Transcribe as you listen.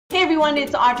Hey everyone,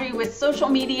 it's Audrey with Social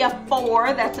Media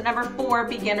 4, that's the number 4,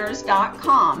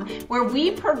 beginners.com, where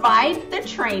we provide the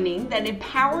training that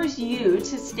empowers you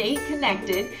to stay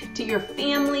connected to your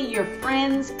family, your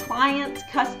friends, clients,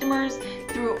 customers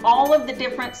through all of the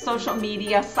different social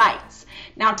media sites.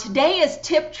 Now today is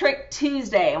Tip Trick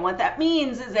Tuesday, and what that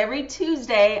means is every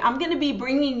Tuesday I'm going to be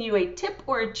bringing you a tip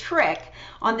or a trick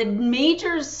on the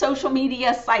major social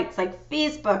media sites like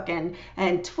Facebook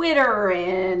and Twitter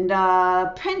and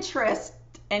Pinterest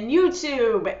and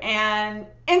YouTube and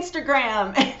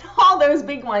Instagram and all those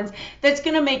big ones that's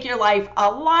going to make your life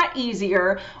a lot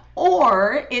easier,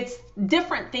 or it's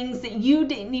different things that you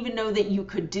didn't even know that you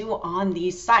could do on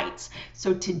these sites.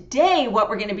 So today what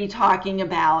we're going to be talking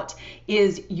about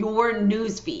is your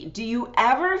newsfeed. Do you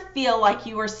ever feel like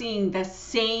you are seeing the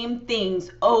same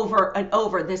things over and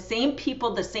over, the same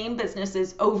people, the same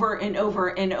businesses over and over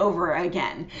and over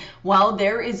again? Well,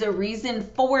 there is a reason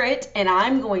for it, and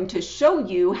I'm going to show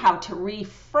you how to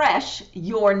refresh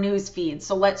your newsfeed.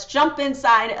 So let's jump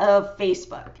inside of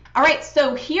Facebook. All right,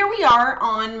 so here we are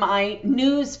on my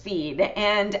news feed,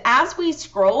 and as we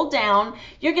scroll down,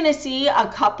 you're going to see a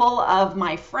couple of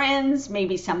my friends,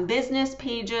 maybe some business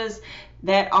pages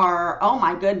that are, oh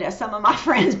my goodness, some of my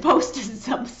friends posted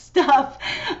some stuff.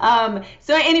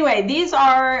 So anyway, these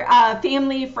are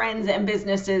family, friends, and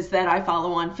businesses that I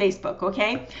follow on Facebook,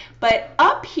 okay? But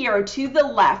up here to the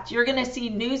left, you're gonna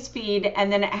see newsfeed,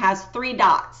 and then it has 3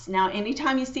 dots. Now,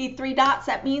 anytime you see 3 dots,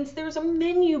 that means there's a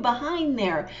menu behind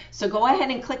there. So go ahead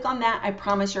and click on that. I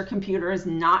promise your computer is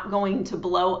not going to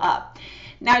blow up.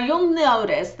 Now you'll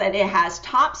notice that it has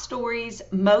top stories,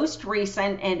 most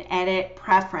recent, and edit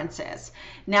preferences.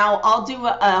 Now I'll do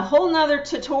a whole nother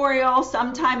tutorial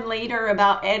sometime later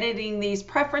about editing these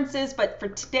preferences, but for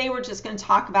today we're just going to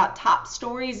talk about top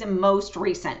stories and most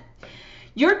recent.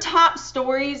 Your top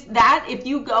stories, that if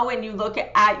you go and you look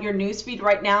at your newsfeed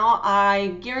right now,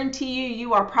 I guarantee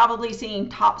you are probably seeing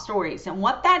top stories. And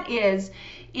what that is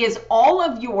all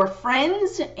of your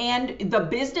friends and the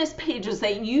business pages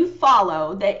that you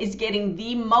follow that is getting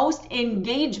the most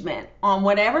engagement on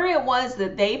whatever it was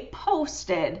that they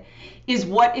posted is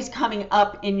what is coming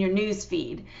up in your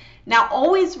newsfeed. Now,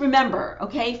 always remember,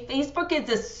 okay, Facebook is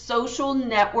a social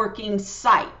networking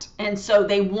site, and so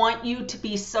they want you to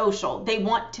be social. They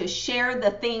want to share the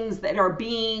things that are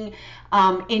being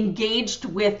engaged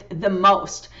with the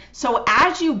most. So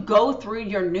as you go through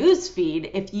your news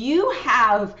feed, if you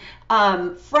have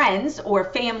friends or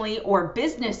family or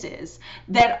businesses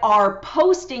that are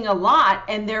posting a lot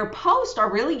and their posts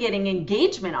are really getting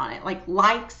engagement on it, like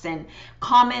likes and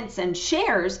comments and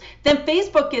shares, then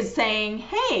Facebook is saying,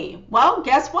 hey, well,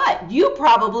 guess what? You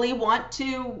probably want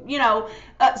to,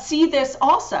 see this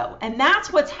also. And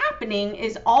that's what's happening,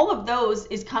 is all of those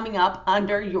is coming up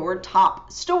under your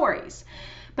top stories.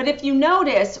 But if you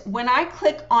notice, when I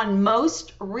click on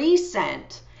most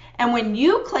recent, and when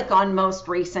you click on most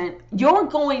recent, you're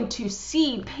going to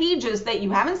see pages that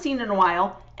you haven't seen in a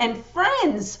while and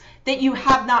friends that you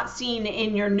have not seen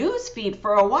in your news feed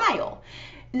for a while.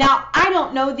 Now, I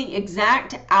don't know the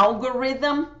exact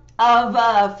algorithm of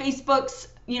Facebook's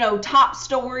top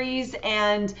stories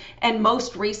and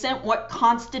most recent, what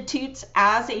constitutes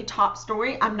as a top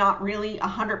story. I'm not really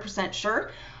 100%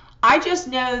 sure. I just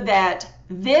know that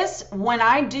this, when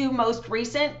I do most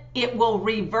recent, it will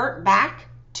revert back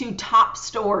to top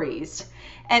stories.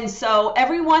 And so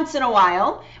every once in a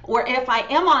while, or if I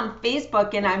am on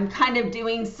Facebook and I'm kind of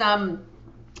doing some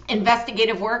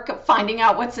investigative work, finding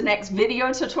out what's the next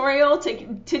video tutorial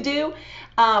to do,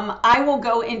 I will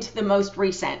go into the most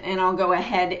recent and I'll go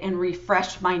ahead and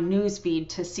refresh my news feed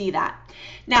to see that.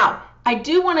 Now, I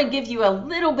do want to give you a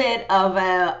little bit of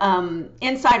a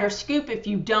insider scoop if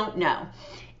you don't know.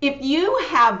 If you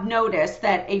have noticed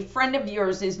that a friend of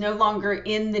yours is no longer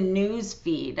in the news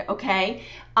feed, okay,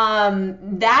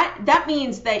 that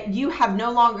means that you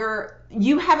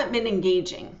haven't been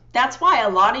engaging. That's why a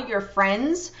lot of your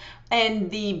friends and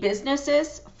the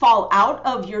businesses fall out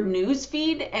of your news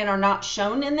feed and are not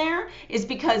shown in there, is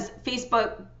because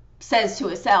Facebook says to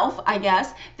itself, I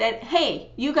guess, that,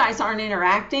 hey, you guys aren't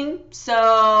interacting,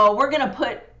 so we're going to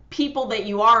put people that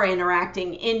you are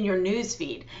interacting in your news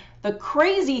feed. The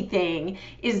crazy thing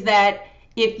is that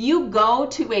if you go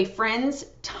to a friend's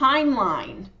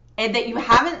timeline and that you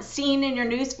haven't seen in your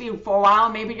newsfeed for a while,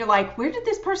 maybe you're like, where did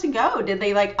this person go? Did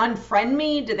they like unfriend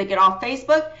me? Did they get off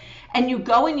Facebook? And you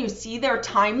go and you see their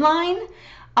timeline,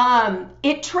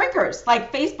 it triggers.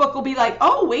 Like Facebook will be like,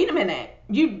 oh, wait a minute.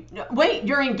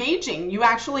 You're engaging. You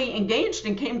actually engaged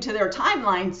and came to their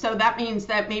timeline. So that means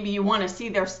that maybe you want to see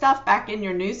their stuff back in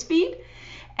your newsfeed.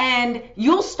 and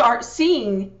you'll start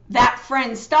seeing that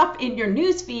friend's stuff in your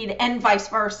newsfeed and vice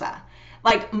versa.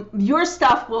 Like your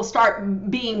stuff will start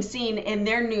being seen in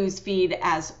their news feed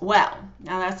as well.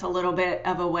 Now that's a little bit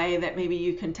of a way that maybe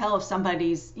you can tell if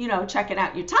somebody's, you know, checking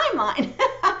out your timeline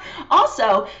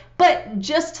also. But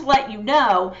just to let you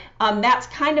know, that's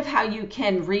kind of how you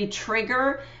can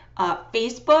re-trigger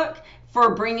Facebook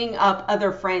for bringing up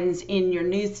other friends in your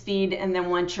news feed. And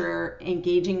then once you're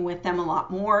engaging with them a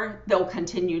lot more, they'll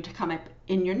continue to come up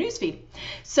in your news feed.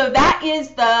 So that is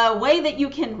the way that you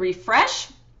can refresh.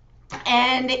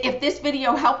 And if this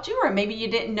video helped you, or maybe you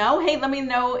didn't know, hey, let me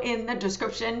know in the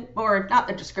description, or not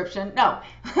the description, no,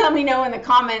 let me know in the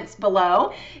comments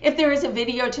below. If there is a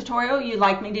video tutorial you'd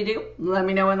like me to do, let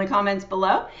me know in the comments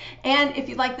below. And if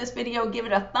you like this video, give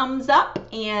it a thumbs up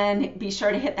and be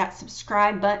sure to hit that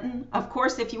subscribe button. Of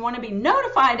course, if you want to be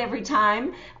notified every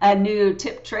time a new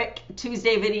Tip Trick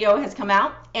Tuesday video has come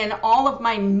out, and all of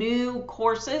my new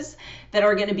courses that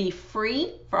are going to be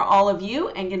free for all of you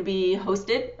and going to be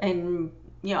hosted and,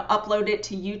 you know, uploaded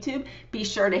to YouTube, be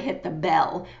sure to hit the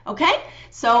bell. Okay,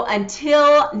 so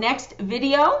until next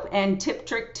video and Tip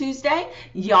Trick Tuesday,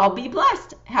 y'all be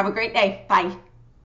blessed. Have a great day. Bye.